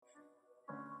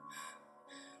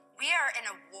in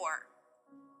a war,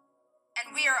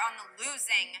 and we are on the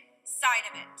losing side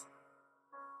of it.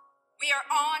 We are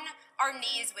on our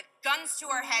knees with guns to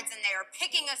our heads, and they are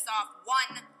picking us off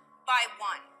one by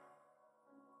one.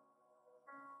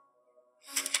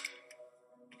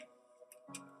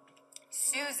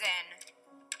 Susan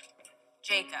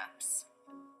Jacobs,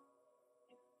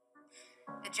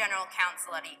 the general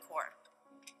counsel at E-Corp.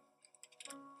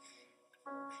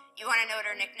 You want to know what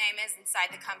her nickname is inside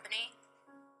the company?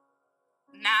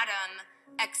 Madam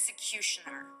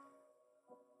Executioner.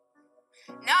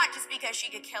 Not just because she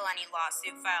could kill any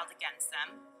lawsuit filed against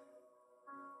them,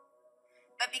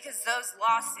 but because those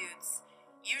lawsuits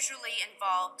usually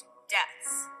involved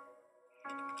deaths.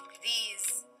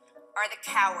 These are the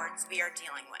cowards we are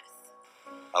dealing with.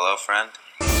 Hello, friend.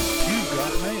 You've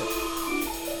got mail.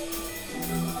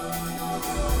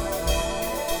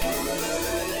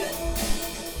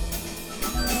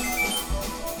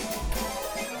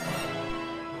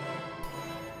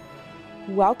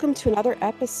 Welcome to another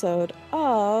episode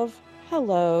of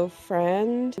Hello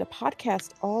Friend, a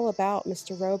podcast all about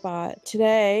Mr. Robot.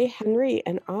 Today, Henry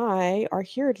and I are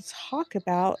here to talk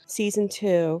about Season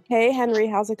 2. Hey, Henry,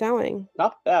 how's it going?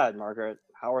 Not bad, Margaret.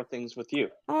 How are things with you?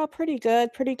 Oh, pretty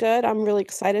good, pretty good. I'm really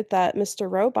excited that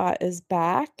Mr. Robot is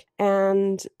back,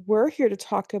 and we're here to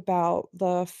talk about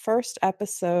the first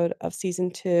episode of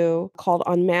Season 2 called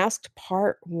Unmasked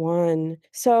Part 1.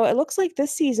 So it looks like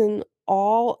this season,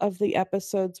 all of the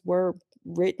episodes were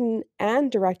written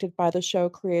and directed by the show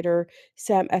creator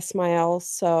Sam Esmail,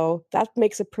 so that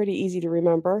makes it pretty easy to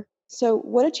remember. So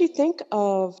what did you think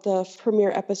of the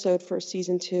premiere episode for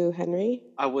Season 2, Henry?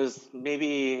 I was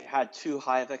maybe had too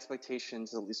high of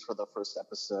expectations, at least for the first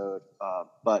episode,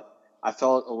 but I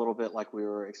felt a little bit like we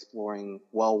were exploring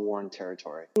well-worn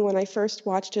territory. When I first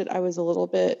watched it, I was a little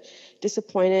bit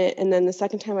disappointed, and then the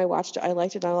second time I watched it, I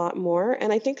liked it a lot more.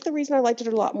 And I think the reason I liked it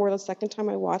a lot more the second time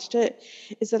I watched it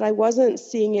is that I wasn't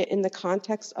seeing it in the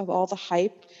context of all the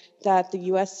hype that the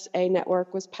USA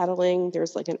Network was peddling.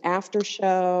 There's like an after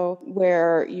show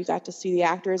where you got to see the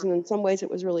actors, and in some ways it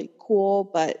was really cool,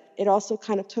 but it also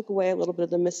kind of took away a little bit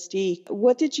of the mystique.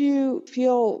 What did you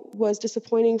feel was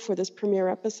disappointing for this premiere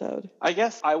episode? I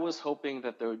guess I was hoping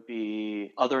that there would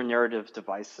be other narrative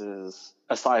devices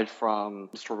aside from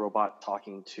Mr. Robot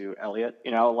talking to Elliot.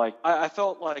 You know, like I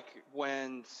felt like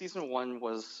when season 1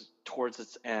 was towards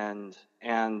its end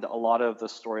and a lot of the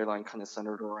storyline kind of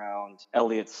centered around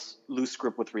Elliot's loose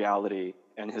grip with reality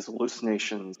and his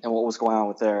hallucinations and what was going on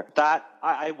with there, that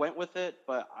I went with it,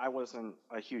 but I wasn't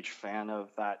a huge fan of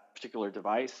that particular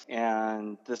device.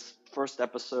 And this first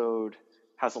episode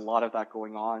has a lot of that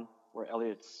going on, where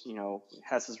Elliot's,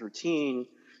 has his routine,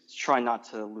 he's trying not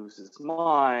to lose his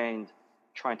mind,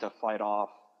 trying to fight off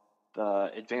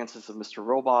the advances of Mr.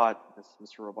 Robot as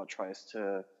Mr. Robot tries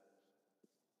to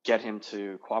get him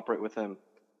to cooperate with him.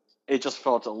 It just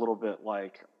felt a little bit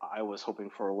like I was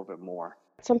hoping for a little bit more.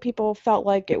 Some people felt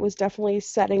like it was definitely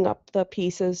setting up the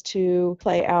pieces to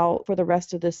play out for the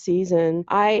rest of the season.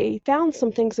 I found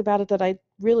some things about it that I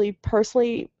really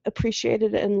personally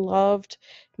appreciated and loved.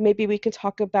 Maybe we could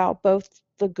talk about both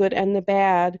the good and the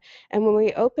bad. And when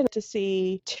we opened to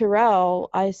see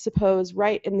Tyrell, I suppose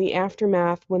right in the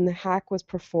aftermath when the hack was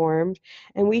performed,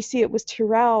 and we see it was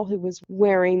Tyrell who was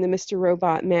wearing the Mr.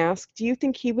 Robot mask. Do you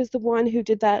think he was the one who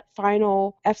did that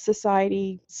final F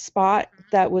Society spot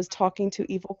that was talking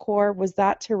to Evil Corps? Was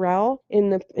that Tyrell in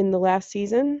the last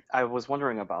season? I was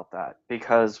wondering about that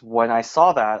because when I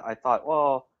saw that, I thought,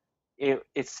 well,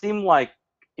 it seemed like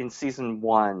in season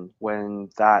 1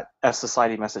 when that F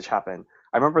Society message happened,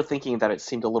 I remember thinking that it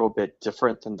seemed a little bit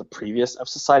different than the previous F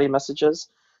Society messages.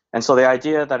 And so the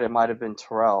idea that it might have been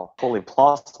Tyrell, fully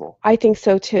plausible. I think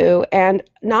so too. And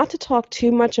not to talk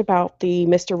too much about the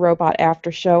Mr. Robot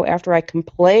after show, after I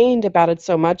complained about it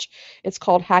so much, it's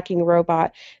called Hacking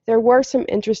Robot. There were some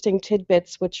interesting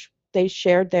tidbits which they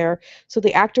shared there. So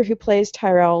the actor who plays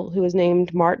Tyrell, who is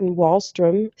named Martin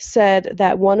Wallstrom, said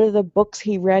that one of the books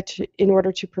he read in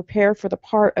order to prepare for the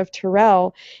part of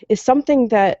Tyrell is something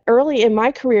that early in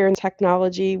my career in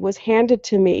technology was handed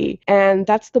to me, and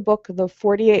that's the book The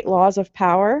 48 Laws of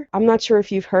Power. I'm not sure if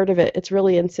you've heard of it. It's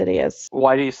really insidious.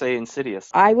 Why do you say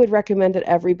insidious? I would recommend that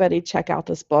everybody check out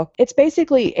this book. It's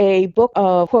basically a book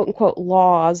of quote-unquote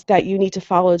laws that you need to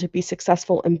follow to be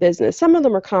successful in business. Some of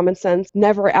them are common sense.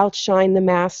 Never outshine the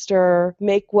master,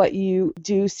 make what you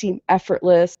do seem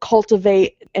effortless,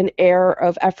 cultivate an air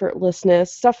of effortlessness,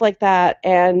 stuff like that.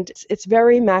 And it's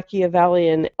very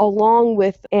Machiavellian. Along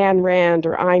with Ayn Rand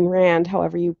or Ayn Rand,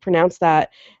 however you pronounce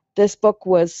that, this book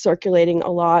was circulating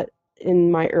a lot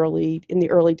in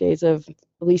the early days of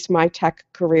at least my tech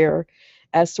career.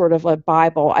 as sort of a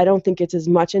Bible. I don't think it's as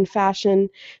much in fashion,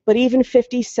 but even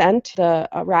 50 Cent, the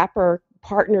rapper,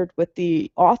 partnered with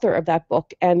the author of that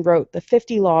book and wrote the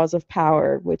 50 Laws of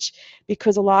Power, which,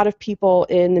 because a lot of people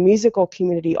in the musical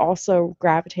community also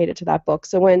gravitated to that book.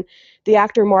 So when the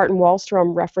actor Martin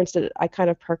Wallstrom referenced it, I kind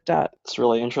of perked up. It's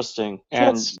really interesting. So And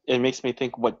that's- it makes me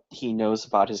think what he knows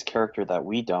about his character that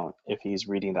we don't, if he's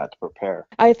reading that to prepare.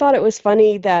 I thought it was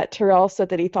funny that Terrell said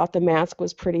that he thought the mask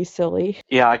was pretty silly.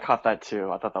 Yeah, I caught that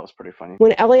too. I thought that was pretty funny.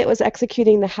 When Elliot was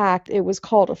executing the hack, it was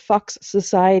called a Fux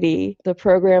Society, the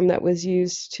program that was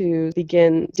used to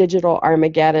begin digital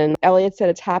Armageddon. Elliot said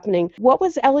it's happening. What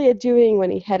was Elliot doing when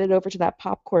he headed over to that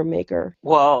popcorn maker?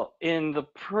 Well, in the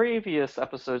previous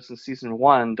episodes in season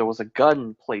 1, there was a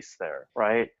gun placed there,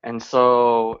 right? And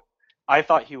so I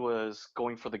thought he was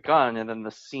going for the gun, and then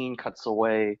the scene cuts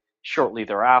away shortly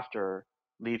thereafter,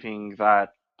 leaving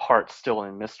that part still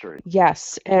in mystery.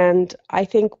 Yes, and I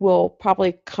think we'll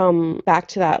probably come back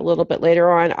to that a little bit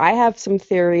later on. I have some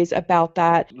theories about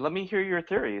that. Let me hear your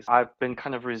theories. I've been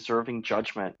kind of reserving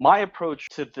judgment. My approach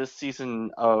to this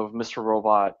season of Mr.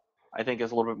 Robot, I think,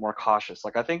 is a little bit more cautious.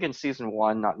 Like, I think in season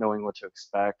 1, not knowing what to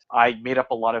expect, I made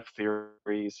up a lot of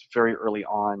theories very early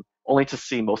on, only to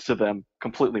see most of them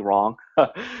completely wrong.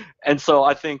 And so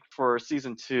I think for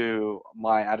season 2,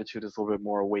 my attitude is a little bit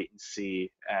more wait and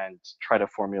see and try to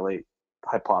formulate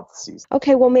hypotheses.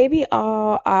 Okay, well, maybe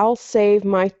I'll save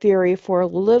my theory for a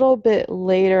little bit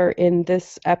later in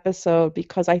this episode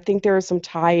because I think there are some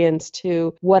tie-ins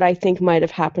to what I think might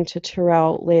have happened to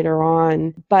Terrell later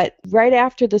on. But right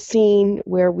after the scene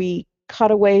where we cut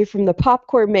away from the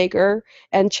popcorn maker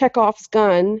and Chekhov's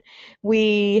gun,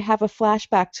 we have a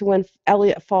flashback to when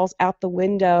Elliot falls out the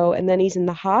window and then he's in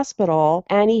the hospital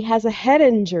and he has a head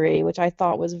injury, which I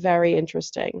thought was very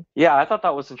interesting. Yeah, I thought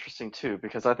that was interesting too,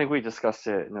 because I think we discussed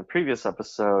it in a previous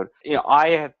episode. I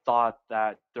had thought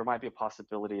that there might be a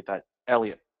possibility that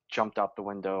Elliot jumped out the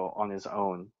window on his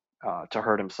own to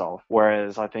hurt himself,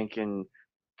 whereas I think in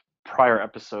prior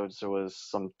episodes there was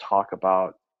some talk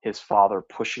about his father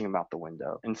pushing him out the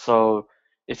window. And so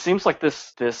it seems like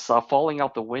this falling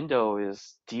out the window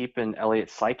is deep in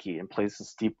Elliot's psyche and plays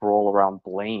this deep role around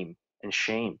blame and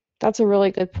shame. That's a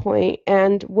really good point.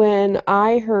 And when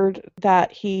I heard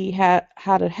that he had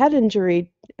a head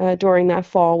injury during that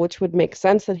fall, which would make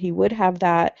sense that he would have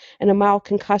that, and a mild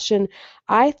concussion,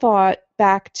 I thought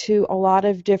back to a lot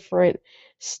of different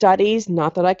studies,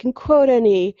 not that I can quote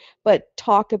any, but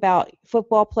talk about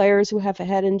football players who have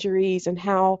head injuries and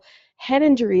how head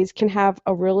injuries can have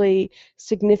a really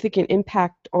significant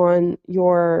impact on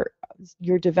your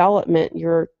development,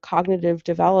 your cognitive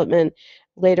development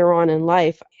later on in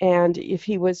life. And if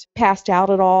he was passed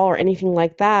out at all or anything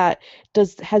like that,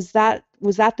 was that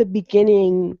the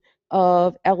beginning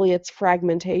of Elliot's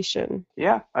fragmentation?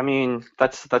 Yeah, I mean,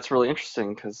 that's really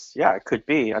interesting because, yeah, it could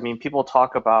be. I mean, people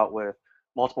talk about with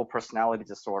multiple personality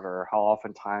disorder how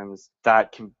oftentimes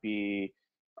that can be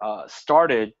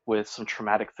started with some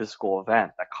traumatic physical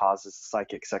event that causes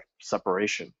psychic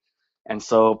separation. And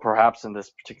so perhaps in this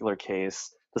particular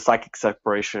case, the psychic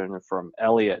separation from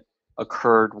Elliot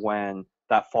occurred when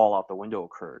that fall out the window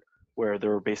occurred, where there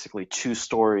were basically two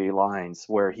storylines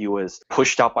where he was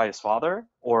pushed out by his father,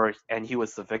 and he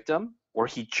was the victim, or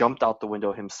he jumped out the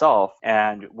window himself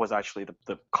and was actually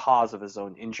the cause of his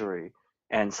own injury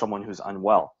and someone who's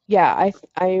unwell. Yeah,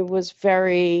 I was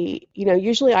very,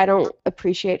 usually I don't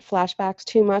appreciate flashbacks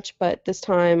too much, but this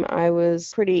time I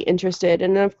was pretty interested.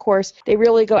 And then, of course, they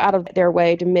really go out of their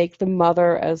way to make the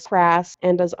mother as crass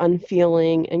and as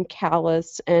unfeeling and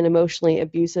callous and emotionally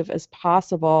abusive as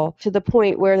possible, to the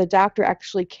point where the doctor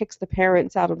actually kicks the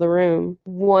parents out of the room.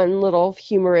 One little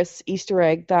humorous Easter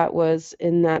egg that was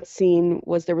in that scene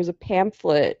was there was a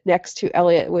pamphlet next to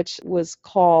Elliot, which was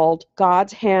called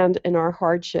God's Hand in Our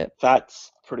Hardship.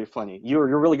 That's pretty funny.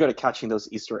 You're really good at catching those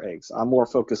Easter eggs. I'm more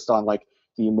focused on like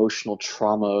the emotional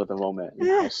trauma of the moment and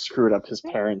how screwed up his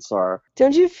parents are.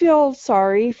 Don't you feel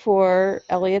sorry for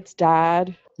Elliot's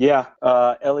dad? Yeah,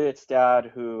 Elliot's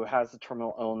dad, who has a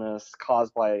terminal illness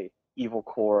caused by Evil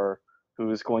Core,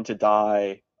 who is going to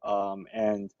die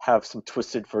and have some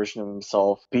twisted version of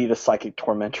himself be the psychic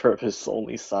tormentor of his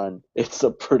only son. It's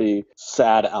a pretty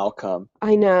sad outcome.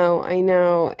 I know.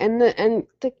 And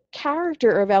the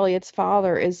character of Elliot's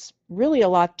father is really a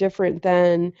lot different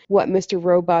than what Mr.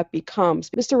 Robot becomes.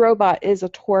 Mr. Robot is a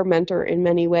tormentor in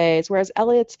many ways, whereas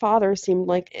Elliot's father seemed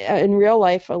like, in real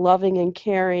life, a loving and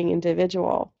caring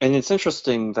individual. And it's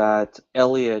interesting that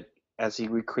Elliot, as he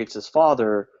recreates his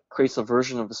father, creates a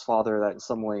version of his father that in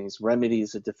some ways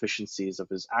remedies the deficiencies of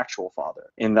his actual father.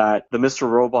 In that the Mr.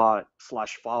 Robot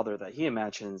slash father that he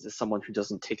imagines is someone who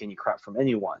doesn't take any crap from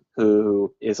anyone,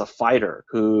 who is a fighter,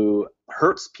 who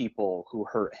hurts people who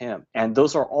hurt him. And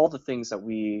those are all the things that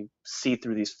we see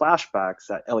through these flashbacks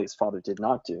that Elliot's father did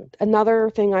not do. Another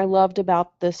thing I loved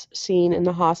about this scene in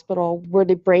the hospital were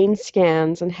the brain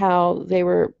scans and how they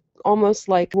were almost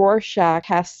like Rorschach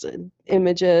cast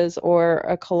images or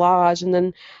a collage. And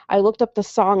then I looked up the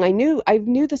song. I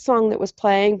knew the song that was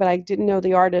playing, but I didn't know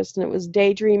the artist, and it was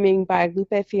Daydreaming by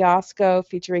Lupe Fiasco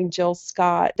featuring Jill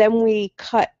Scott. Then we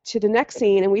cut to the next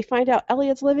scene and we find out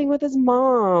Elliot's living with his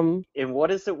mom. And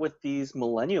what is it with these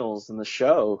millennials in the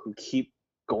show who keep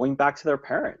going back to their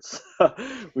parents?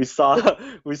 we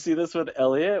see this with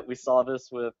Elliot. We saw this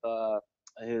with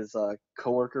his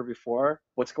coworker before.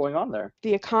 What's going on there?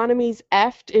 The economy's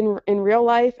effed in real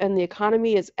life, and the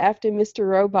economy is effed in Mr.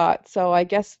 Robot. So I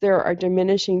guess there are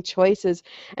diminishing choices.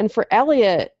 And for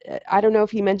Elliot, I don't know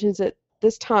if he mentions it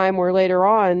this time or later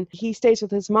on, he stays with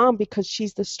his mom because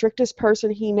she's the strictest person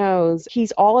he knows.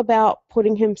 He's all about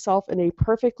putting himself in a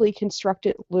perfectly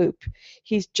constructed loop.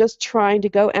 He's just trying to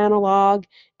go analog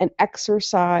and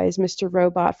exorcise Mr.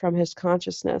 Robot from his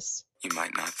consciousness. You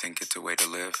might not think it's a way to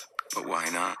live, but why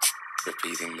not?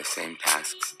 Repeating the same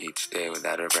tasks each day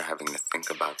without ever having to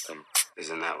think about them.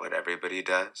 Isn't that what everybody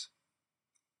does?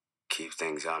 Keep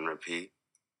things on repeat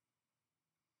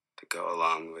to go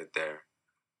along with their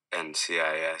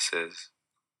NCISs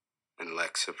and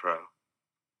Lexapro.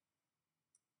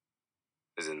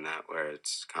 Isn't that where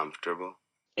it's comfortable?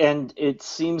 And it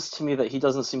seems to me that he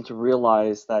doesn't seem to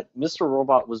realize that Mr.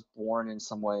 Robot was born in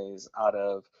some ways out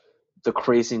of the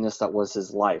craziness that was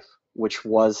his life, which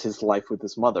was his life with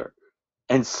his mother.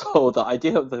 And so the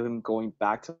idea of him going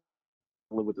back to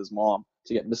live with his mom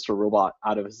to get Mr. Robot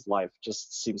out of his life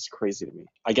just seems crazy to me.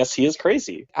 I guess he is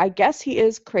crazy.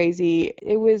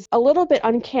 It was a little bit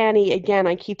uncanny. Again,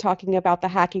 I keep talking about the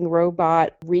Hacking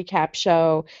Robot recap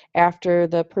show after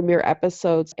the premiere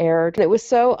episodes aired. It was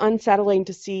so unsettling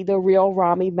to see the real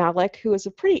Rami Malek, who is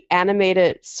a pretty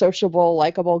animated, sociable,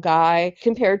 likable guy,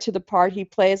 compared to the part he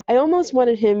plays. I almost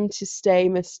wanted him to stay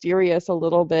mysterious a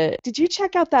little bit. Did you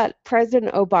check out that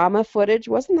President Obama footage?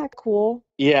 Wasn't that cool?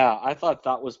 Yeah, I thought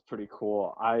that was pretty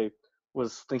cool. I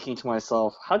was thinking to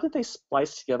myself, how did they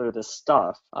splice together this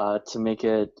stuff to make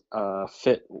it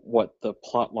fit what the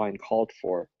plot line called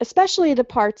for? Especially the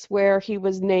parts where he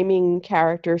was naming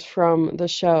characters from the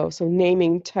show. So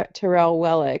naming Terrell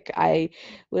Wellick, I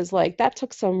was like, that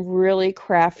took some really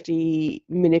crafty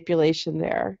manipulation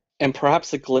there. And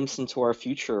perhaps a glimpse into our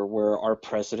future where our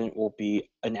president will be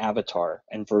an avatar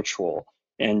and virtual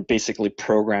and basically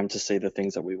programmed to say the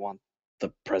things that we want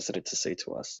the president to say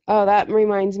to us. Oh, that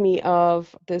reminds me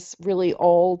of this really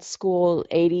old school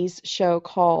 80s show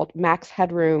called Max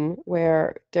Headroom,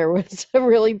 where there was a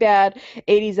really bad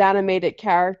 80s animated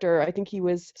character. I think he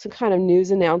was some kind of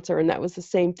news announcer, and that was the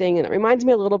same thing. And it reminds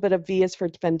me a little bit of V is for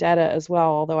Vendetta as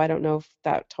well, although I don't know if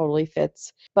that totally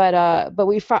fits. But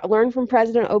we learned from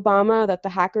President Obama that the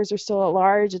hackers are still at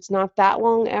large. It's not that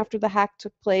long after the hack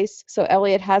took place, so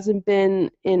Elliot hasn't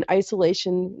been in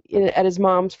isolation at his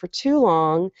mom's for too long.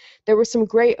 There were some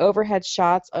great overhead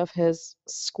shots of his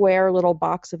square little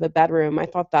box of a bedroom. I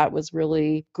thought that was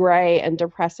really gray and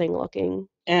depressing looking.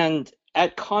 And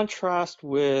at contrast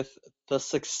with the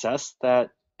success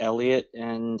that Elliot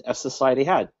and F Society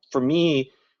had. For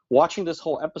me, watching this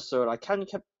whole episode, I kind of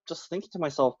kept just thinking to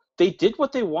myself, they did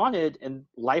what they wanted and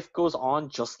life goes on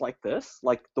just like this.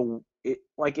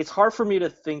 It's hard for me to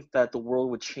think that the world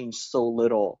would change so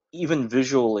little, even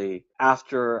visually,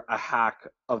 after a hack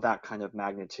of that kind of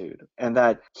magnitude. And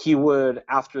that he would,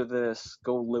 after this,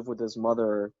 go live with his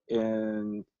mother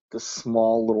in this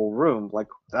small little room. Like,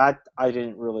 that I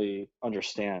didn't really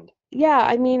understand. Yeah,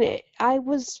 I mean, I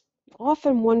was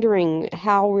often wondering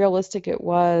how realistic it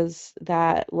was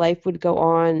that life would go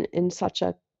on in such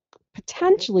a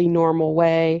potentially normal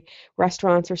way.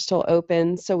 Restaurants are still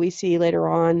open, so we see later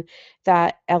on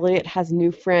that Elliot has a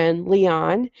new friend,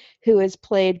 Leon, who is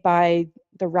played by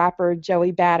the rapper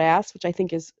Joey Badass, which I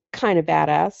think is kind of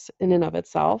badass in and of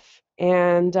itself.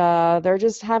 And they're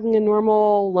just having a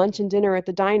normal lunch and dinner at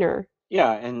the diner.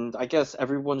 Yeah, and I guess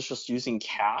everyone's just using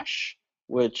cash,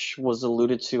 which was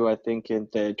alluded to, I think,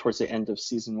 towards the end of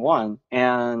season 1.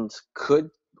 And could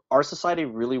our society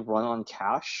really run on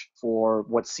cash for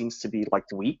what seems to be like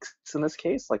weeks in this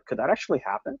case? Like, could that actually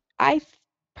happen? I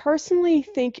personally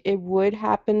think it would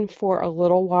happen for a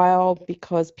little while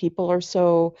because people are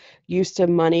so used to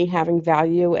money having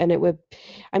value, and it would,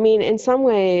 I mean, in some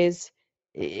ways,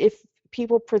 if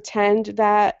people pretend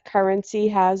that currency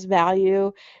has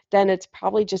value, then it's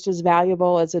probably just as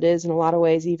valuable as it is in a lot of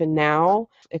ways even now.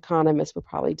 Economists would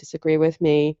probably disagree with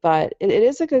me, but it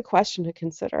is a good question to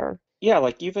consider. Yeah,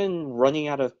 like even running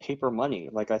out of paper money.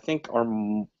 Like I think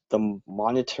the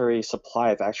monetary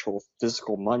supply of actual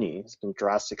physical money has been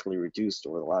drastically reduced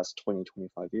over the last 20,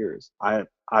 25 years.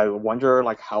 I wonder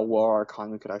like how well our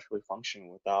economy could actually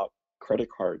function without credit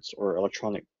cards or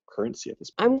electronic currency at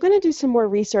this point. I'm going to do some more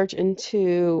research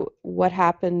into what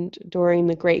happened during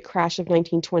the Great Crash of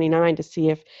 1929 to see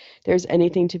if there's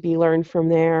anything to be learned from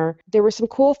there. There were some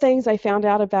cool things I found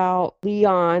out about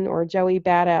Leon, or Joey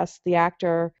Badass, the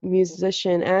actor,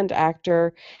 musician, and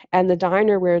actor, and the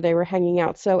diner where they were hanging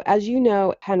out. So, as you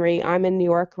know, Henry, I'm in New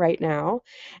York right now,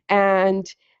 and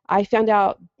I found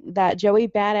out that Joey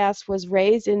Badass was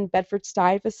raised in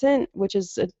Bedford-Stuyvesant, which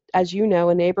is, as you know,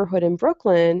 a neighborhood in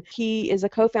Brooklyn. He is a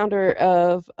co-founder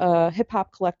of a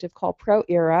hip-hop collective called Pro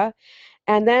Era.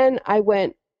 And then I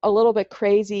went a little bit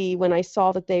crazy when I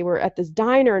saw that they were at this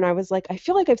diner, and I was like, I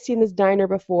feel like I've seen this diner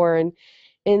before. And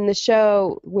in the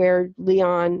show where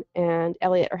Leon and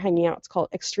Elliot are hanging out, it's called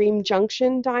Extreme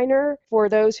Junction Diner. For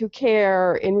those who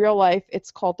care, in real life,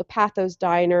 it's called the Pathos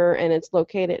Diner, and it's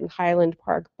located in Highland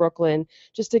Park, Brooklyn,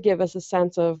 just to give us a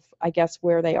sense of, I guess,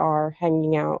 where they are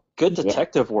hanging out. Good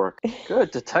detective work. Good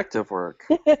detective work.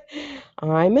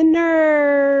 I'm a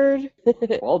nerd.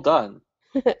 Well done.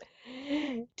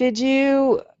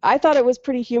 I thought it was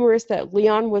pretty humorous that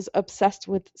Leon was obsessed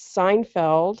with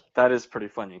Seinfeld. That is pretty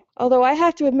funny. Although I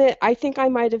have to admit, I think I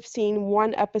might have seen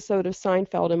one episode of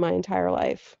Seinfeld in my entire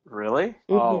life. Really?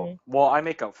 Oh, well, I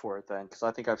make up for it then, because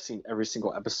I think I've seen every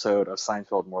single episode of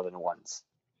Seinfeld more than once.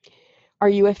 Are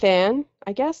you a fan,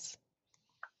 I guess?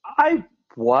 I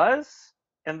was,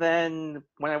 and then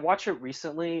when I watch it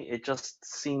recently, it just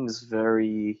seems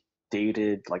very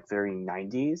dated, like very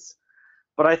 90s.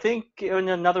 But I think in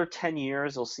another 10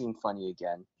 years, it'll seem funny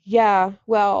again. Yeah,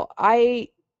 well, I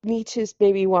need to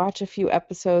maybe watch a few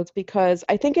episodes because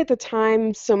I think at the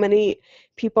time so many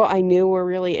people I knew were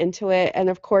really into it. And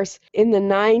of course, in the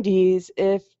 90s,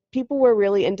 if people were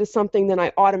really into something, then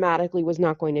I automatically was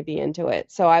not going to be into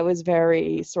it. So I was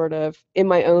very sort of in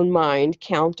my own mind,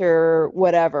 counter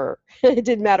whatever. It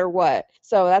didn't matter what.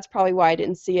 So that's probably why I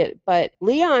didn't see it. But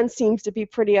Leon seems to be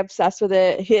pretty obsessed with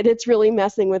it. It's really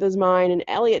messing with his mind. And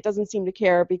Elliot doesn't seem to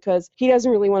care because he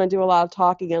doesn't really want to do a lot of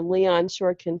talking. And Leon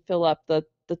sure can fill up the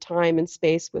time and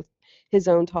space with his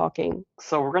own talking.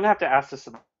 So we're going to have to ask this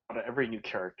about every new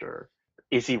character.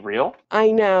 Is he real?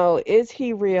 I know. Is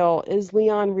he real? Is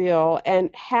Leon real? And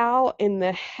how in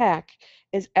the heck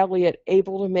is Elliot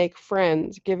able to make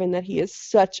friends given that he is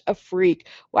such a freak?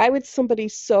 Why would somebody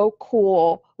so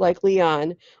cool like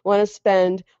Leon want to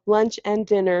spend lunch and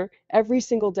dinner every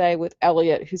single day with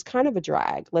Elliot, who's kind of a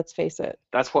drag, let's face it?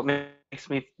 That's what makes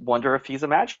me wonder if he's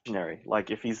imaginary.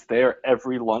 Like if he's there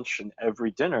every lunch and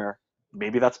every dinner,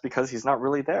 maybe that's because he's not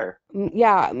really there.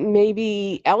 Yeah,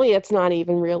 maybe Elliot's not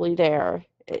even really there.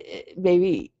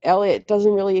 Maybe Elliot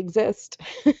doesn't really exist.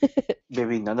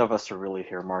 Maybe none of us are really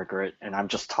here, Margaret, and I'm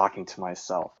just talking to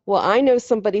myself. Well, I know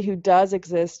somebody who does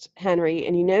exist, Henry,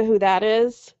 and you know who that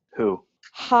is? Who?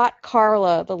 Hot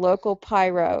Carla, the local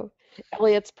pyro,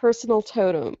 Elliot's personal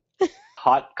totem.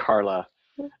 Hot Carla.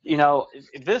 You know,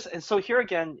 this, and so here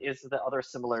again is the other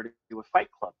similarity with Fight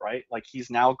Club, right? Like he's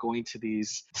now going to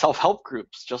these self-help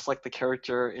groups, just like the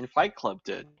character in Fight Club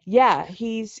did. Yeah,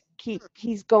 he's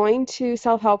going to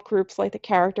self-help groups like the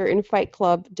character in Fight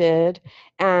Club did,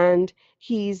 and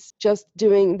he's just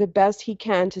doing the best he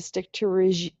can to stick to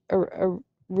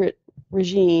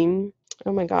regime.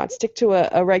 Oh my God, stick to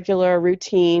a regular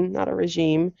routine, not a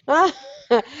regime.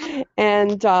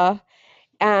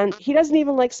 And he doesn't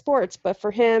even like sports, but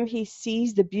for him, he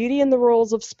sees the beauty in the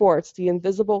rules of sports, the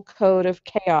invisible code of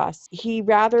chaos. He'd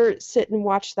rather sit and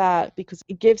watch that because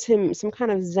it gives him some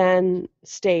kind of zen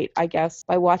state, I guess,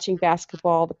 by watching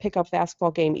basketball, the pickup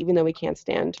basketball game, even though he can't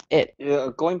stand it. Yeah,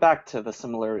 going back to the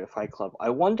similarity of Fight Club,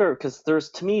 I wonder, because there's,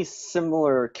 to me,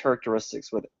 similar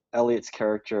characteristics with Elliot's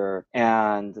character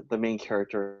and the main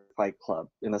character of Fight Club,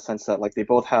 in the sense that, like, they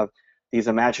both have these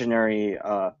imaginary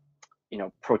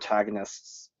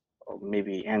protagonists, or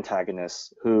maybe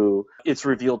antagonists, who it's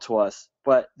revealed to us,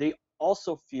 but they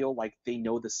also feel like they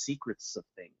know the secrets of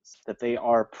things, that they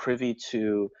are privy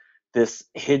to this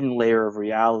hidden layer of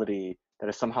reality that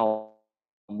is somehow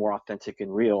more authentic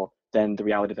and real than the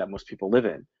reality that most people live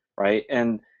in, right?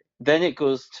 And then it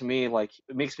goes to me, like,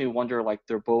 it makes me wonder, like,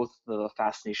 they're both the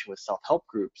fascination with self-help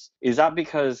groups. Is that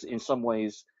because in some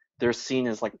ways they're seen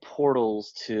as like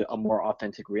portals to a more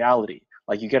authentic reality?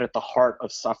 Like you get at the heart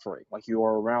of suffering. Like you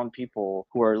are around people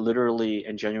who are literally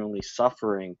and genuinely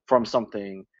suffering from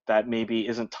something that maybe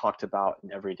isn't talked about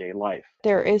in everyday life.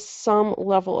 There is some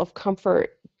level of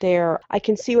comfort there. I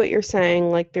can see what you're saying.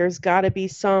 Like there's got to be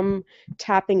some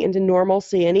tapping into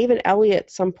normalcy. And even Elliot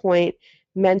at some point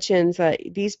mentions that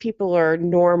these people are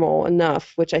normal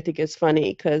enough, which I think is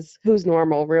funny because who's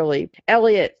normal really?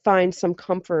 Elliot finds some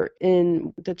comfort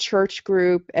in the church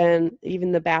group and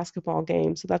even the basketball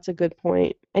game. So that's a good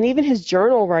point. And even his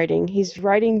journal writing, he's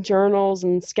writing journals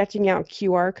and sketching out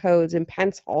QR codes in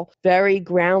pencil. Very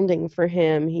grounding for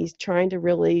him. He's trying to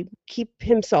really keep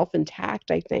himself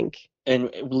intact, I think. And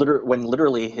when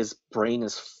literally his brain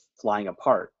is flying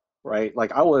apart, right?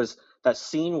 Like that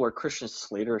scene where Christian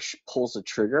Slater pulls the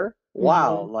trigger.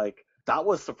 Wow, like that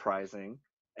was surprising.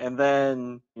 And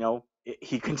then,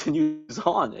 he continues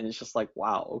on, and it's just like,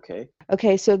 wow, okay.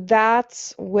 Okay, so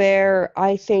that's where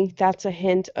I think that's a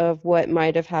hint of what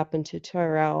might have happened to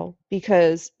Tyrell,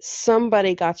 because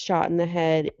somebody got shot in the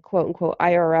head, quote unquote,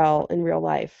 IRL in real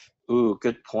life. Ooh,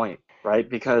 good point. Right?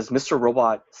 Because Mr.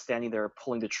 Robot standing there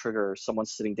pulling the trigger, someone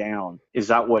sitting down, is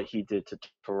that what he did to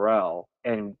Tyrell?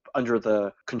 And under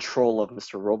the control of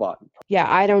Mr. Robot? Yeah,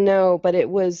 I don't know, but it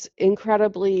was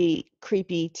incredibly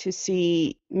creepy to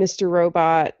see Mr.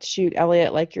 Robot shoot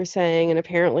Elliot, like you're saying, and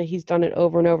apparently he's done it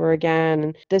over and over again.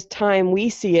 And this time we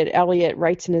see it, Elliot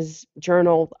writes in his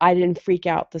journal, I didn't freak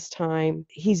out this time.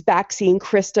 He's back seeing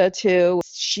Krista too.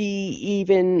 She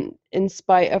even, in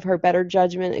spite of her better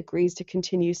judgment, agrees to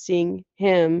continue seeing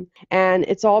him. And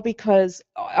it's all because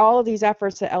all of these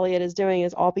efforts that Elliot is doing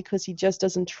is all because he just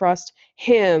doesn't trust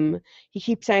him. He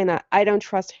keeps saying that, I don't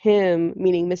trust him,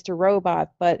 meaning Mr.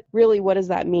 Robot, but really what does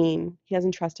that mean? He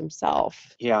doesn't trust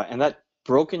himself. Yeah, and that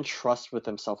broken trust with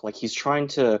himself, like he's trying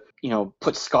to,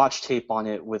 put scotch tape on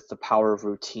it with the power of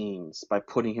routines by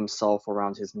putting himself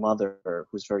around his mother,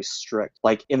 who's very strict.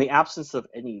 Like in the absence of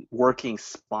any working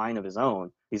spine of his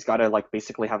own, he's got to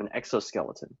basically have an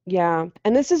exoskeleton. Yeah,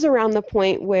 and this is around the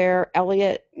point where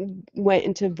Elliot went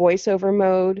into voiceover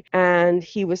mode and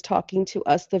he was talking to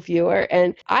us, the viewer,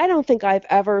 and I don't think I've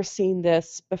ever seen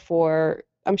this before.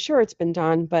 I'm sure it's been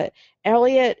done, but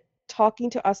Elliot talking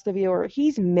to us, the viewer,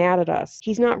 he's mad at us.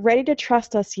 He's not ready to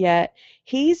trust us yet.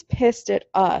 He's pissed at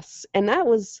us. And that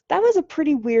was a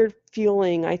pretty weird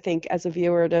feeling, I think, as a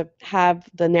viewer, to have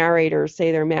the narrator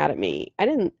say they're mad at me.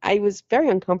 I was very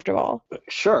uncomfortable.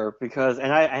 Sure, because,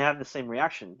 and I have the same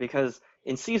reaction, because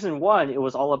in season 1, it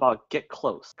was all about get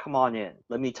close, come on in,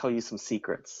 let me tell you some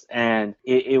secrets. And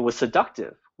it was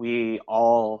seductive. We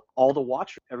all the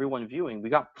watchers, everyone viewing,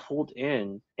 we got pulled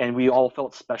in and we all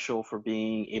felt special for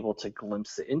being able to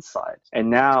glimpse the inside. And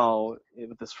now,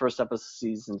 with this first episode of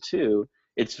season 2,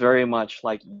 it's very much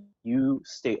like, you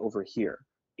stay over here.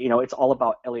 It's all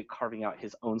about Elliot carving out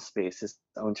his own space, his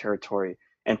own territory,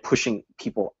 and pushing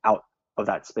people out of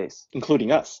that space,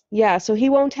 including us. Yeah, so he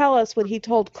won't tell us what he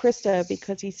told Krista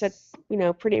because he said,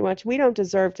 pretty much, we don't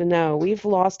deserve to know. We've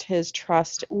lost his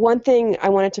trust. One thing I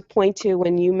wanted to point to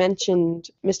when you mentioned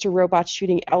Mr. Robot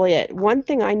shooting Elliot, one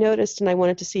thing I noticed, and I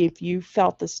wanted to see if you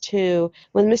felt this too,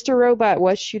 when Mr. Robot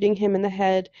was shooting him in the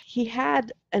head, he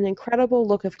had an incredible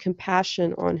look of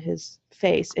compassion on his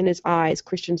face, in his eyes,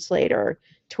 Christian Slater,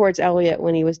 towards Elliot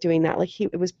when he was doing that. Like he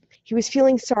was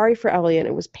feeling sorry for Elliot.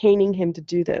 It was paining him to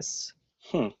do this.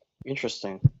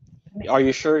 Interesting. Are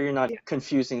you sure you're not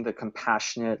confusing the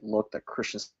compassionate look that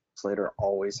Christian Slater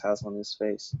always has on his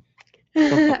face?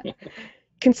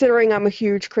 Considering I'm a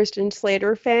huge Christian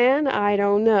Slater fan, I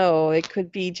don't know. It could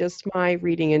be just my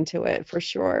reading into it, for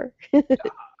sure.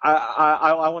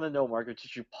 I want to know, Margaret,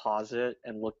 did you pause it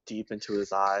and look deep into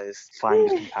his eyes, find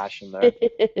the compassion there?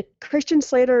 Christian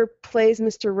Slater plays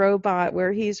Mr. Robot,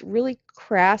 where he's really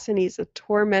crass and he's a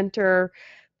tormentor,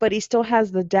 but he still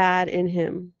has the dad in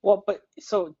him. Well, but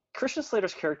so Christian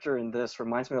Slater's character in this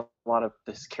reminds me a lot of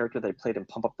this character they played in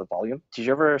Pump Up the Volume. Did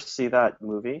you ever see that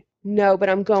movie? No, but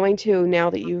I'm going to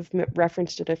now that you've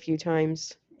referenced it a few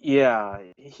times. Yeah,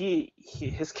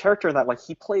 his character in that,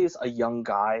 he plays a young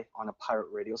guy on a pirate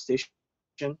radio station,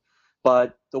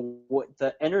 but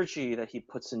the energy that he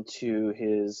puts into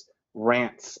his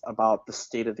rants about the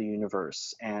state of the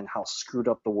universe and how screwed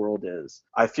up the world is,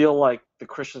 I feel like the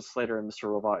Christian Slater in Mr.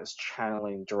 Robot is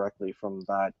channeling directly from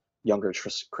that younger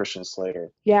Christian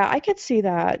Slater. Yeah, I could see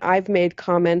that. I've made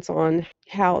comments on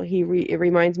how it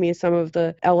reminds me of some of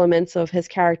the elements of his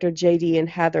character JD and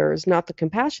Heathers, not the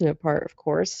compassionate part, of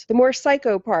course, the more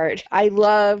psycho part. I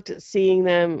loved seeing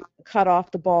them cut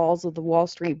off the balls of the Wall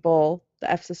Street Bull, the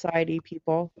F Society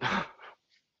people.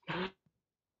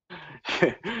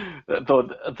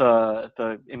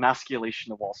 the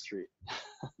emasculation of Wall Street.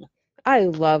 I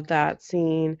love that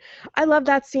scene. I love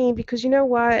that scene because you know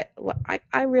what?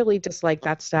 I really dislike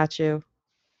that statue.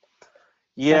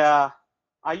 That's Yeah,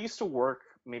 I used to work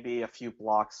maybe a few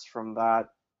blocks from that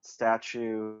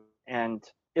statue, and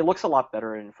it looks a lot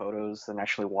better in photos than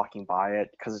actually walking by it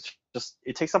because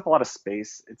it takes up a lot of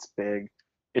space. It's big.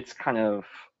 It's kind of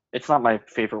it's not my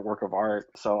favorite work of art,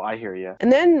 so I hear you.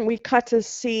 And then we cut to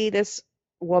see this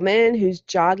woman who's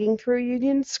jogging through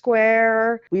Union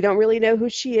Square. We don't really know who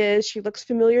she is. She looks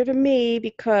familiar to me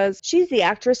because she's the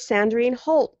actress Sandrine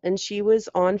Holt, and she was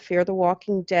on Fear the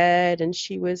Walking Dead, and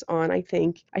she was on, I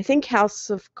think House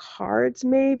of Cards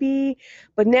maybe.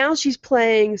 But now she's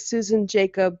playing Susan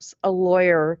Jacobs, a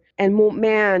lawyer. And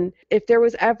man, if there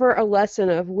was ever a lesson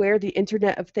of where the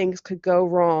Internet of Things could go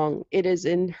wrong, it is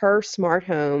in her smart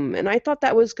home. And I thought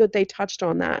that was good they touched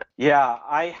on that. Yeah,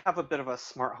 I have a bit of a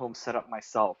smart home setup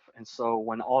myself, and so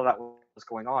when all that was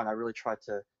going on, I really tried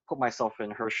to put myself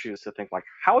in her shoes to think like,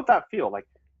 how would that feel? Like,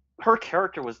 her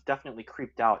character was definitely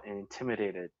creeped out and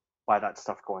intimidated by that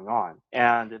stuff going on,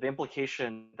 and the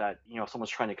implication that someone's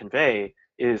trying to convey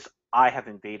is, I have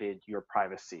invaded your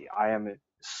privacy. I am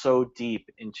so deep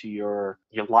into your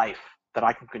life that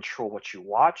I can control what you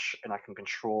watch and I can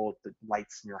control the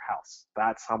lights in your house.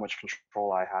 That's how much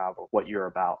control I have of what you're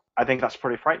about. I think that's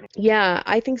pretty frightening. Yeah,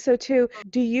 I think so too.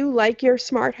 Do you like your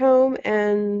smart home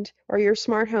or your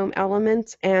smart home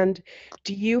elements? And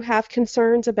do you have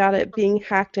concerns about it being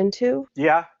hacked into?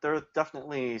 Yeah, there are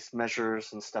definitely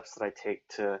measures and steps that I take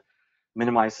to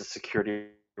minimize the security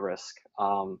risk.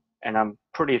 And I'm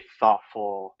pretty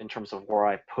thoughtful in terms of where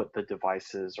I put the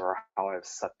devices or how I've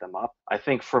set them up. I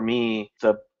think for me,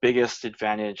 the biggest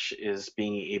advantage is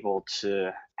being able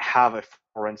to have a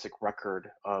forensic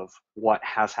record of what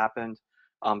has happened.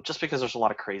 Just because there's a lot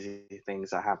of crazy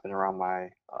things that happen around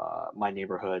my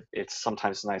neighborhood, it's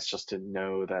sometimes nice just to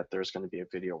know that there's going to be a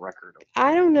video record.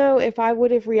 I don't know if I would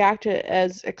have reacted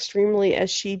as extremely as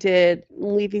she did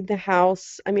leaving the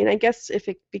house. I mean, I guess if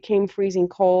it became freezing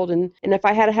cold and if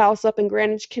I had a house up in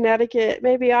Greenwich, Connecticut,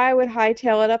 maybe I would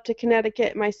hightail it up to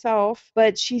Connecticut myself.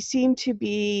 But she seemed to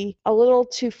be a little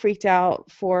too freaked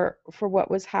out for what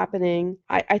was happening.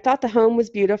 I thought the home was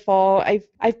beautiful.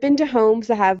 I've been to homes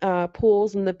that have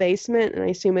pools in the basement, and I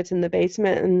assume it's in the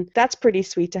basement, and that's pretty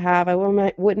sweet to have. I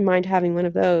wouldn't mind having one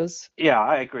of those. Yeah,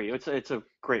 I agree. It's a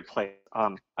great place.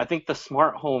 I think the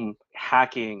smart home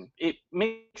hacking, it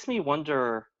makes me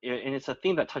wonder, and it's a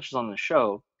theme that touches on the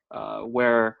show,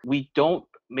 where we don't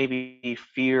maybe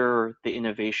fear the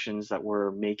innovations that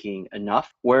we're making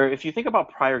enough. Where if you think about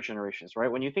prior generations, right?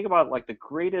 When you think about like the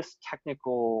greatest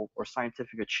technical or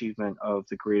scientific achievement of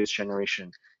the greatest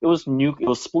generation, it was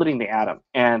splitting the atom,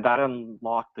 and that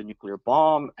unlocked the nuclear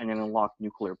bomb and it unlocked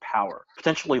nuclear power,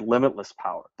 potentially limitless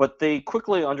power. But they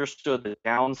quickly understood the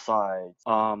downside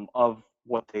of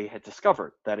what they had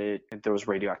discovered, that there was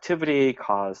radioactivity,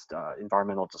 caused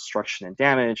environmental destruction and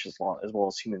damage, as well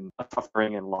as human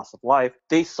suffering and loss of life.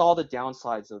 They saw the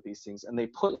downsides of these things, and they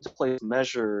put into place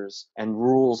measures and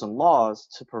rules and laws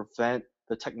to prevent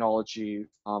the technology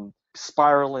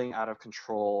spiraling out of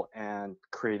control and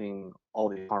creating all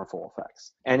these harmful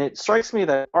effects. And it strikes me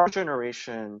that our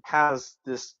generation has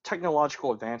this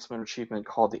technological advancement achievement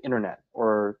called the internet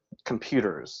or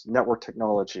computers, network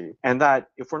technology, and that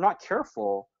if we're not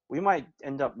careful, we might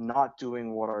end up not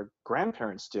doing what our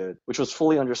grandparents did, which was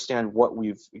fully understand what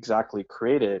we've exactly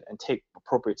created and take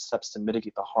appropriate steps to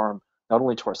mitigate the harm not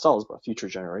only to ourselves, but future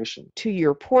generations. To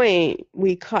your point,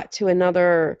 we cut to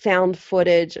another found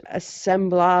footage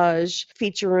assemblage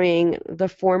featuring the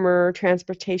former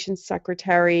transportation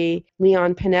secretary,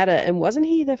 Leon Panetta. And wasn't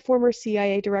he the former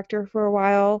CIA director for a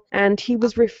while? And he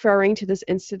was referring to this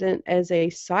incident as a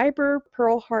cyber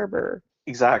Pearl Harbor.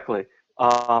 Exactly.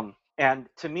 And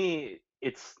to me,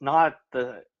 it's not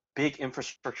the big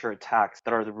infrastructure attacks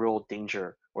that are the real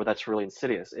danger or that's really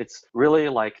insidious. It's really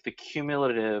like the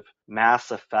cumulative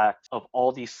mass effect of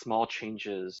all these small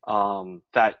changes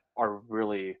that are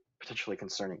really potentially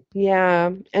concerning.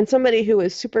 Yeah, and somebody who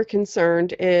is super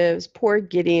concerned is poor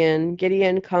Gideon.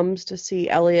 Gideon comes to see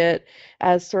Elliot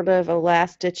as sort of a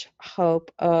last-ditch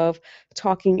hope of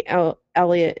talking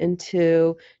Elliot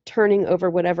into turning over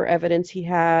whatever evidence he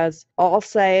has.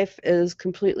 Allsafe is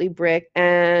completely bricked,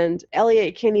 and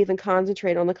Elliot can't even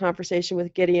concentrate on the conversation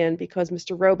with Gideon because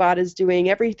Mr. Robot is doing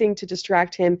everything to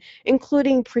distract him,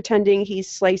 including pretending he's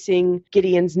slicing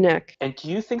Gideon's neck. And do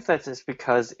you think that's just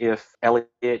because if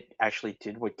Elliot actually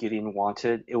did what Gideon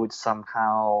wanted, he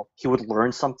would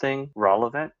learn something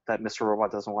relevant that Mr.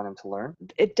 Robot doesn't want him to learn?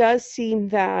 It does seem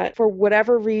that for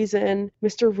whatever reason,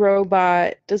 Mr. Robot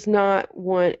does not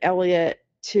want Elliot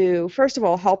to, first of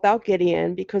all, help out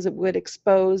Gideon because it would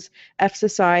expose F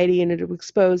Society and it would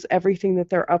expose everything that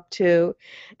they're up to.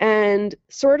 And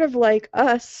sort of like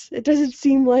us, it doesn't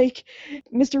seem like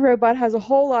Mr. Robot has a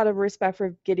whole lot of respect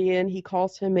for Gideon. He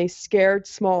calls him a scared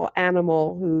small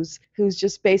animal who's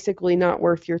just basically not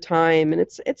worth your time. And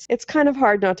it's kind of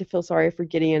hard not to feel sorry for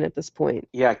Gideon at this point.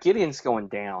 Yeah, Gideon's going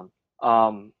down.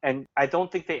 And I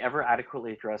don't think they ever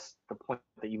adequately addressed the point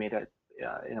that you made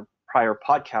in a prior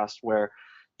podcast where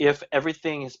if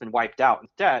everything has been wiped out in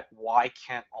debt, why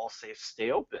can't all safes stay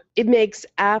open? It makes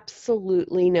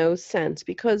absolutely no sense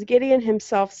because Gideon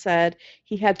himself said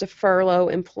he had to furlough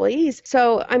employees.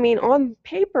 So, I mean, on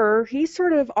paper, he's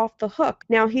sort of off the hook.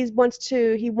 Now, he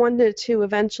wanted to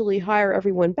eventually hire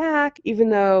everyone back, even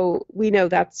though we know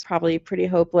that's probably pretty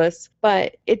hopeless.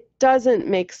 But it doesn't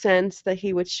make sense that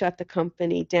he would shut the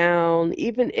company down,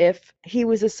 even if he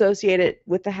was associated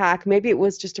with the hack. Maybe it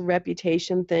was just a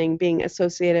reputation thing, being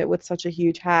associated with such a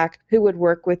huge hack. Who would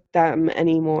work with them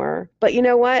anymore? But you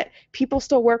know what? People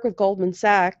still work with Goldman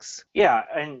Sachs. Yeah,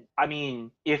 and I mean,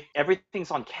 if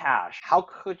everything's on cash, how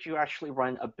could you actually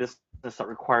run a business that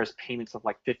requires payments of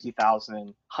like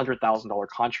 $50,000, $100,000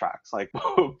 contracts? Like,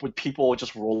 would people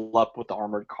just roll up with the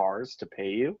armored cars to pay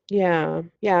you? Yeah,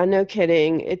 no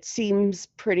kidding. It seems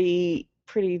pretty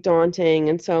daunting,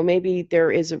 and so maybe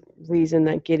there is a reason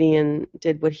that Gideon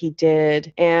did what he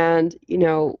did. And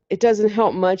it doesn't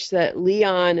help much that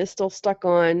Leon is still stuck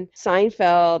on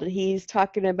Seinfeld and he's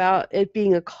talking about it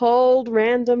being a cold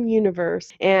random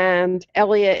universe, and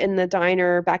Elliot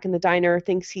back in the diner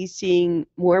thinks he's seeing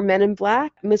more Men in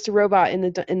Black. Mr. Robot in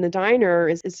the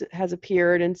diner has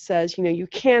appeared and says, you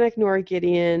can't ignore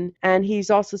Gideon, and he's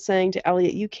also saying to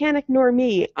Elliot, you can't ignore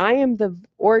me. I am the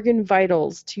organ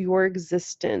vitals to your existence.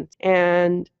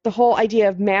 And the whole idea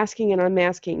of masking and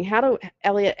unmasking.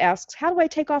 Elliot asks, how do I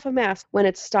take off a mask when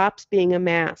it stops being a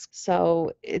mask?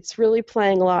 So it's really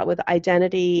playing a lot with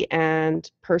identity and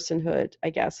personhood, I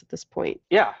guess, at this point.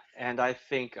 Yeah. And I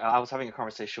think I was having a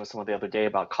conversation with someone the other day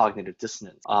about cognitive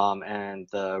dissonance and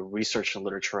the research and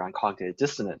literature on cognitive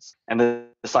dissonance. And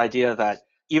this idea that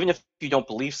even if you don't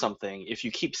believe something, if you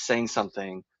keep saying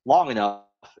something long enough,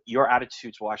 your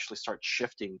attitudes will actually start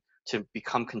shifting to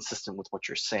become consistent with what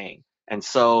you're saying. And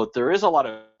so there is a lot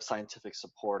of scientific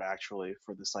support actually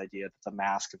for this idea that the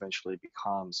mask eventually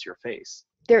becomes your face.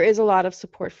 There is a lot of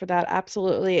support for that,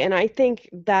 absolutely. And I think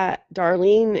that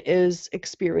Darlene is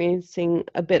experiencing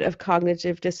a bit of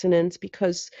cognitive dissonance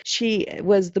because she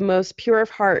was the most pure of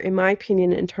heart, in my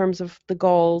opinion, in terms of the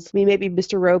goals. I mean, maybe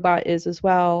Mr. Robot is as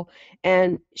well.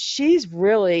 And she's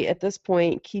really, at this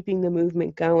point, keeping the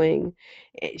movement going.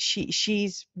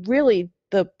 She's really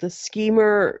the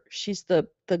schemer. She's the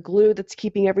glue that's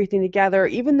keeping everything together.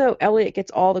 Even though Elliot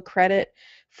gets all the credit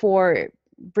for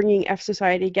bringing F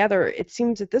Society together, it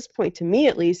seems at this point, to me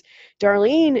at least,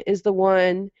 Darlene is the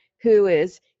one who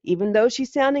is, even though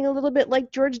she's sounding a little bit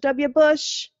like George W.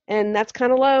 Bush, and that's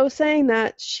kind of low saying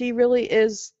that, she really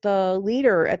is the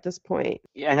leader at this point.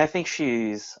 Yeah, and I think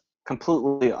she's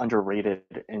completely underrated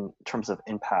in terms of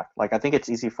impact. Like, I think it's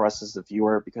easy for us as a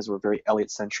viewer, because we're very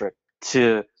Elliot-centric,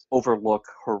 to overlook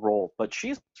her role, but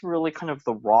she's really kind of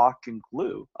the rock and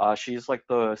glue. She's like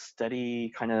the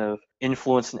steady kind of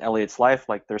influence in Elliot's life.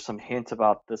 Like, there's some hint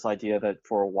about this idea that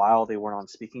for a while they weren't on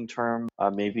speaking terms.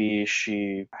 Maybe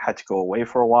she had to go away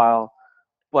for a while,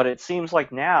 but it seems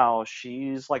like now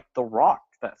she's like the rock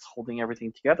that's holding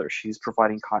everything together. She's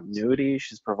providing continuity.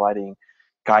 She's providing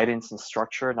guidance and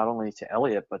structure, not only to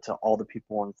Elliot, but to all the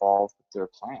people involved with their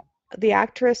plan. The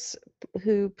actress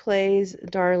who plays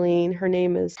Darlene, her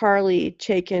name is Carly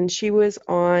Chaikin. She was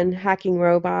on Hacking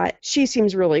Robot. She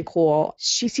seems really cool.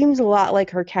 She seems a lot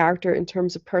like her character in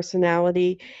terms of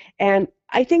personality. And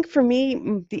I think for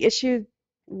me, the issue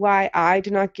why I do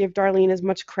not give Darlene as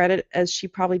much credit as she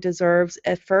probably deserves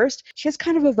at first, she has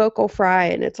kind of a vocal fry,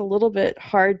 and it's a little bit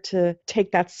hard to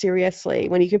take that seriously.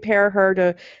 When you compare her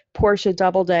to Portia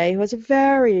Doubleday, who has a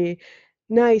very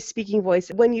nice speaking voice,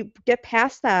 when you get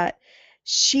past that,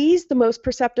 she's the most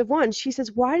perceptive one. She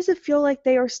says, why does it feel like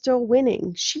they are still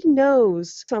winning? She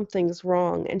knows something's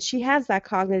wrong, and she has that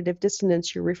cognitive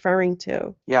dissonance you're referring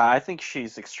to. Yeah, I think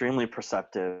she's extremely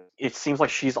perceptive. It seems like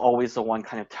she's always the one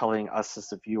kind of telling us as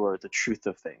the viewer the truth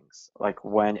of things. Like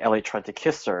when Elliot tried to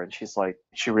kiss her, and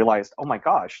she realized, oh my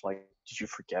gosh, like, did you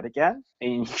forget again?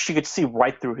 And she could see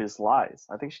right through his lies.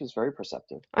 I think she's very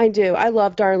perceptive. I do. I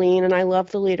love Darlene, and I love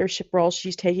the leadership role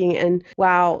she's taking. And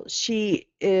wow, she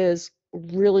is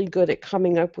really good at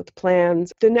coming up with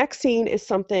plans. The next scene is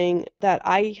something that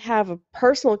I have a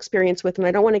personal experience with, and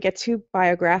I don't want to get too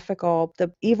biographical.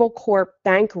 The Evil Corp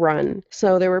bank run.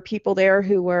 So there were people there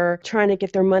who were trying to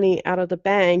get their money out of the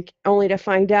bank, only to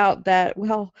find out that,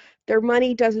 well, their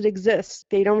money doesn't exist.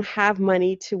 They don't have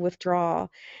money to withdraw.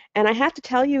 And I have to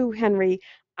tell you, Henry,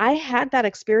 I had that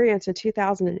experience in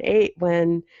 2008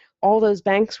 when all those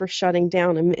banks were shutting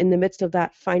down in the midst of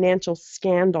that financial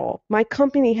scandal. My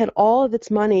company had all of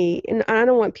its money, and I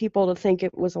don't want people to think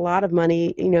it was a lot of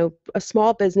money, a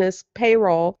small business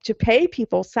payroll to pay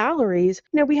people salaries.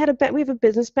 We have a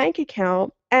business bank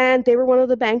account, and they were one of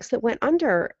the banks that went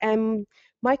under. And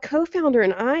my co-founder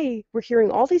and I were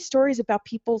hearing all these stories about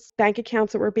people's bank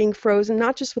accounts that were being frozen,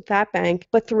 not just with that bank,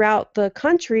 but throughout the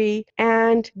country.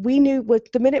 And we knew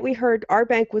the minute we heard our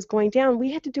bank was going down, we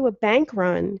had to do a bank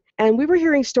run. And we were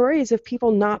hearing stories of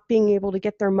people not being able to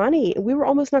get their money. We were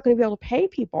almost not going to be able to pay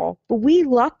people. But we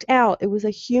lucked out. It was a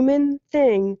human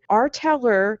thing. Our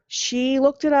teller, she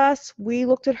looked at us, we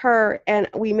looked at her, and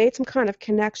we made some kind of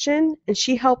connection, and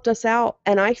she helped us out.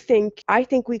 And I think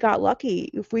we got lucky.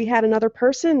 If we had another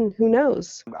person, who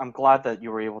knows? I'm glad that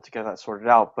you were able to get that sorted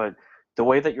out, but the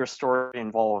way that your story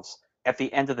involves, at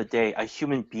the end of the day, a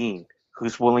human being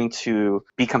who's willing to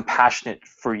be compassionate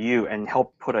for you and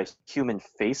help put a human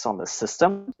face on the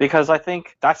system. Because I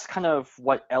think that's kind of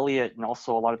what Elliot and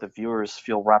also a lot of the viewers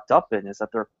feel wrapped up in, is that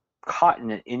they're caught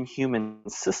in an inhuman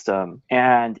system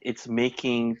and it's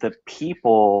making the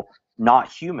people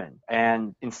not human,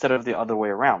 and instead of the other way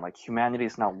around, like humanity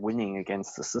is not winning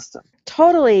against the system.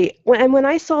 Totally. And when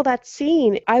I saw that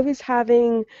scene, I was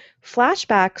having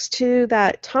flashbacks to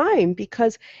that time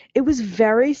because it was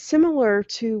very similar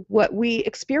to what we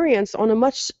experienced on a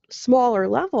much smaller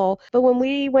level. But when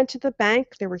we went to the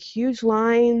bank, there were huge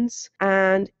lines,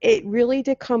 and it really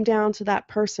did come down to that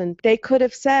person. They could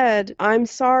have said, "I'm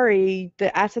sorry,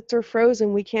 the assets are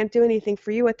frozen. We can't do anything for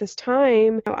you at this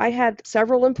time." I had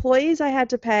several employees I had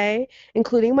to pay,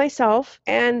 including myself,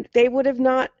 and they would have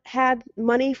not had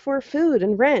money for food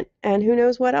and rent and who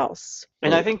knows what else.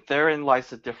 And I think therein lies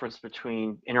the difference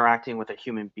between interacting with a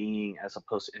human being as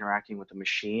opposed to interacting with a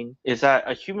machine, is that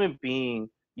a human being,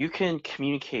 you can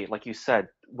communicate, like you said,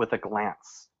 with a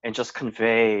glance and just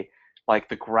convey like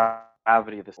the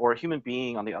gravity of this. Or a human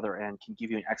being on the other end can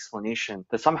give you an explanation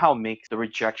that somehow makes the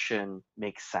rejection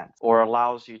make sense or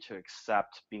allows you to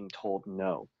accept being told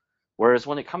no. Whereas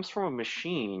when it comes from a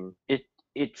machine,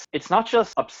 it's not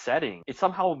just upsetting, it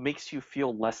somehow makes you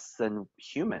feel less than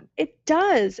human. It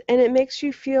does, and it makes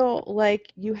you feel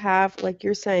like you have, like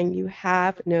you're saying, you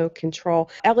have no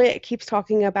control. Elliot keeps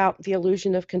talking about the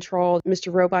illusion of control.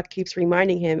 Mr. Robot keeps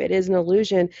reminding him it is an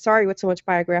illusion. Sorry with so much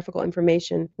biographical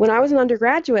information. When I was an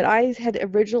undergraduate, I had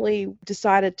originally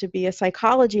decided to be a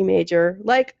psychology major,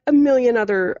 like a million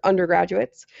other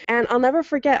undergraduates. And I'll never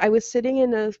forget, I was sitting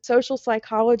in a social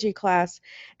psychology class,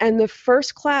 and the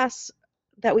first class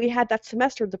that we had that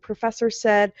semester, the professor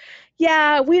said,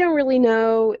 "Yeah, we don't really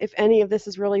know if any of this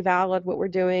is really valid, what we're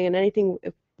doing, and anything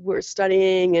if we're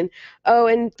studying. And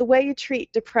the way you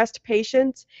treat depressed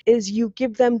patients is you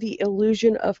give them the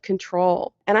illusion of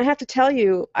control." And I have to tell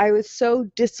you, I was so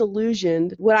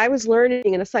disillusioned. What I was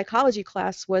learning in a psychology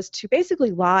class was to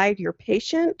basically lie to your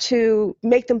patient to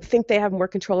make them think they have more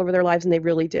control over their lives than they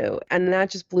really do. And that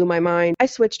just blew my mind. I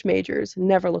switched majors,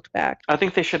 never looked back. I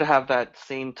think they should have that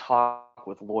same talk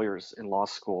with lawyers in law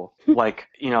school. Like,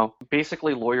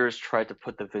 basically lawyers try to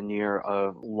put the veneer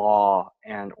of law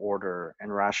and order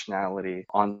and rationality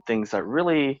on things that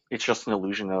really, it's just an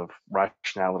illusion of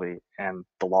rationality and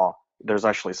the law. There's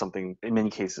actually something, in many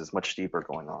cases, much deeper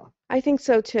going on. I think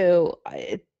so too.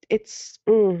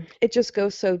 It just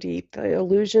goes so deep, the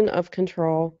illusion of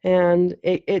control, and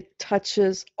it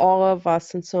touches all of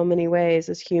us in so many ways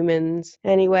as humans.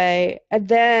 Anyway, and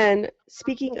then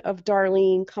speaking of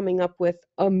Darlene coming up with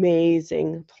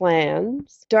amazing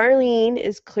plans, Darlene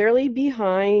is clearly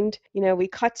behind. We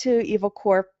cut to Evil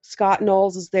Corp. Scott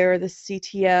Knowles is there, the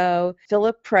CTO.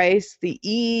 Philip Price, the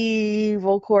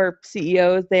Evil Corp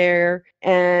CEO, is there,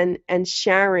 and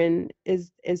Sharon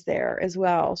is there as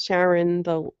well. Sharon,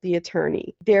 the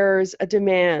attorney. There's a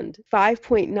demand,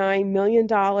 $5.9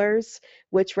 million,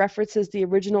 which references the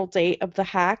original date of the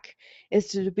hack, is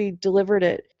to be delivered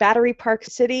at Battery Park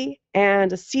City,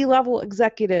 and a C-level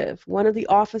executive, one of the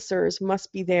officers,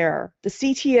 must be there. The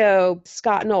CTO,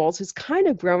 Scott Knowles, who's kind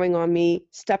of growing on me,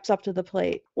 steps up to the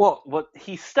plate. Well,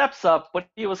 he steps up, but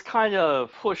he was kind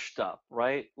of pushed up,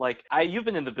 right? Like, you've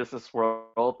been in the business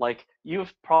world, like,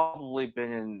 you've probably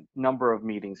been in a number of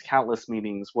meetings, countless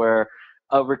meetings, where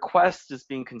a request is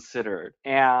being considered,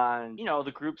 and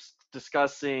the group's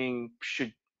discussing,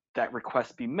 should that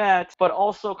request be met, but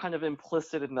also kind of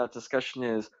implicit in that discussion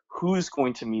is who's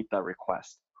going to meet that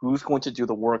request? Who's going to do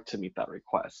the work to meet that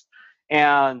request?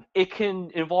 And it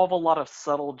can involve a lot of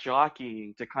subtle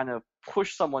jockeying to kind of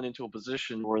push someone into a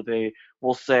position where they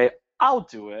will say, I'll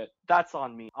do it. That's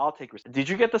on me. I'll take risk. Did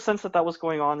you get the sense that that was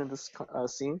going on in this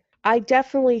scene? I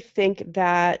definitely think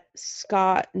that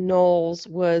Scott Knowles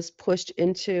was pushed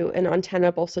into an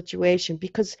untenable situation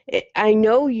because I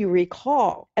know you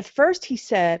recall. At first he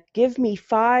said, give me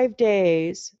 5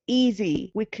 days,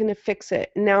 easy, we can fix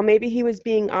it. Now maybe he was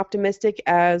being optimistic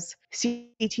as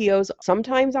CTOs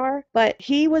sometimes are, but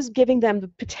he was giving them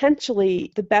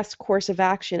potentially the best course of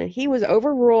action, and he was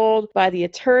overruled by the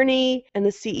attorney and the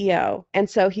CEO. And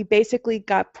so he basically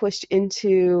got pushed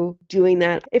into doing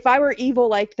that. If I were evil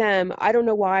like them, I don't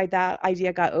know why that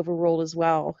idea got overruled as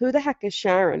well. Who the heck is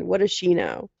Sharon? What does she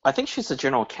know? I think she's the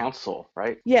general counsel,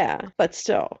 right? Yeah, but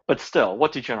still. But still,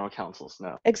 what do general counsels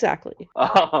know? Exactly.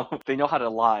 They know how to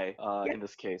lie Yeah. in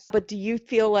this case. But do you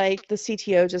feel like the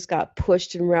CTO just got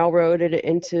pushed and railroaded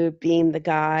into being the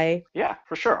guy? Yeah,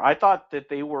 for sure. I thought that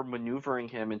they were maneuvering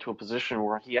him into a position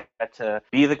where he had to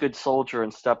be the good soldier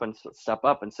and step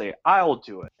up and say, "I'll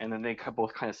do it." And then they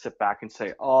both kind of sit back and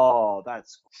say, "Oh,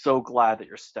 that's so glad that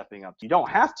you're stepping up. You don't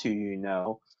have to, you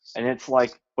know." And it's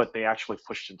like, but they actually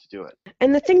pushed him to do it.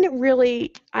 And the thing that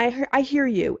really, I hear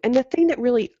you, and the thing that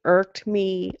really irked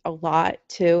me a lot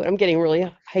too, and I'm getting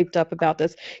really hyped up about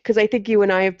this, because I think you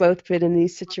and I have both been in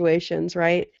these situations,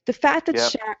 right? The fact that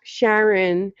Yep.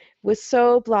 Sharon was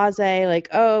so blasé, like,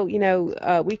 oh,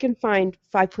 we can find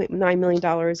 $5.9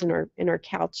 million in our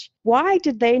couch. Why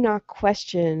did they not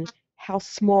question how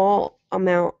small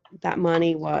amount that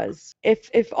money was?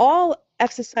 If all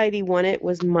F Society wanted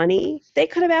was money, they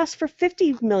could have asked for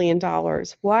 $50 million.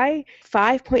 Why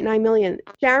 $5.9 million?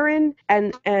 Sharon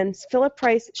and Philip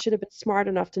Price should have been smart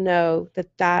enough to know that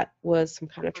that was some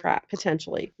kind of trap,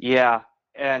 potentially. Yeah.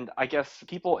 And I guess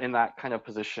people in that kind of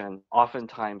position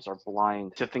oftentimes are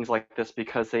blind to things like this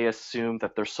because they assume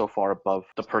that they're so far above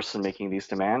the person making these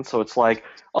demands. So it's like,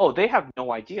 oh, they have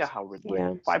no idea how rich.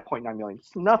 Yeah. 5.9 million,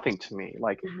 it's nothing to me.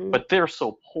 Like, but they're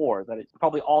so poor that it's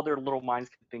probably all their little minds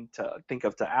can think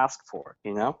of to ask for,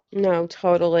 you know? No,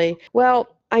 totally.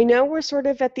 Well, I know we're sort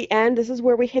of at the end. This is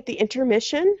where we hit the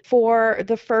intermission for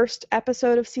the first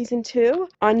episode of season 2,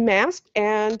 Unmasked,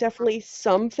 and definitely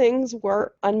some things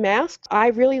were unmasked. I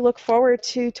really look forward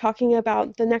to talking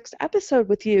about the next episode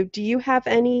with you. Do you have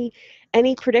any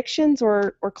predictions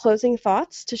or closing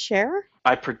thoughts to share?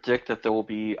 I predict that there will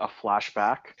be a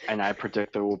flashback, and I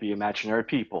predict there will be imaginary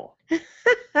people.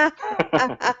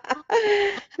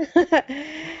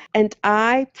 And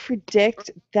I predict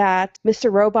that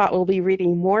Mr. Robot will be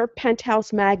reading more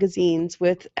Penthouse magazines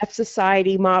with F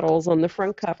Society models on the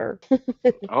front cover.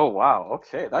 Oh, wow.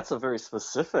 Okay, that's a very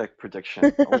specific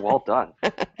prediction. Oh, well done.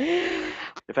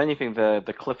 If anything, the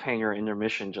cliffhanger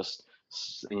intermission just,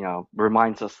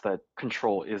 reminds us that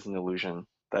control is an illusion,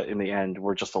 that in the end,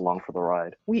 we're just along for the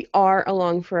ride. We are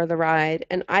along for the ride,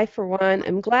 and I, for one,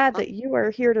 am glad that you are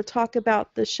here to talk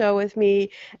about the show with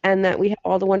me and that we have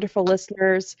all the wonderful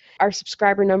listeners. Our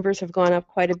subscriber numbers have gone up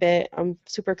quite a bit. I'm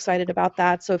super excited about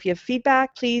that. So if you have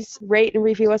feedback, please rate and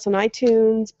review us on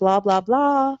iTunes, blah, blah,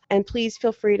 blah. And please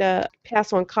feel free to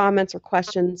pass on comments or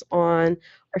questions on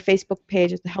our Facebook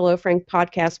page at the Hello Frank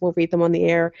Podcast. We'll read them on the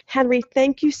air. Henry,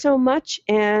 thank you so much,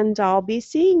 and I'll be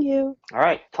seeing you. All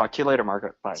right. Talk to you later,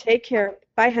 Margaret. Bye. Take care.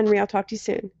 Bye, Henry. I'll talk to you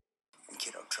soon.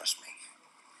 Kiddo, trust me.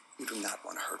 You do not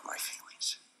want to hurt my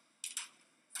feelings.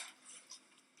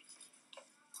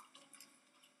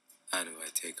 How do I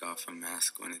take off a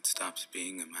mask when it stops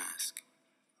being a mask?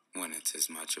 When it's as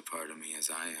much a part of me as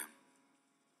I am?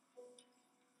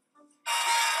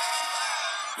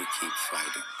 We keep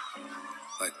fighting.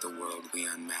 Like the world we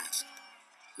unmasked,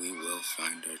 we will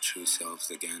find our true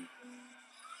selves again.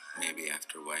 Maybe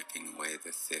after wiping away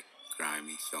the thick,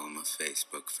 grimy film of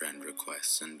Facebook friend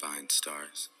requests and Vine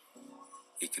stars,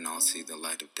 we can all see the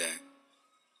light of day.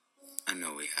 I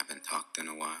know we haven't talked in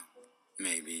a while.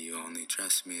 Maybe you only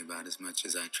trust me about as much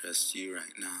as I trust you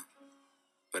right now.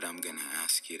 But I'm gonna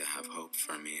ask you to have hope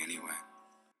for me anyway.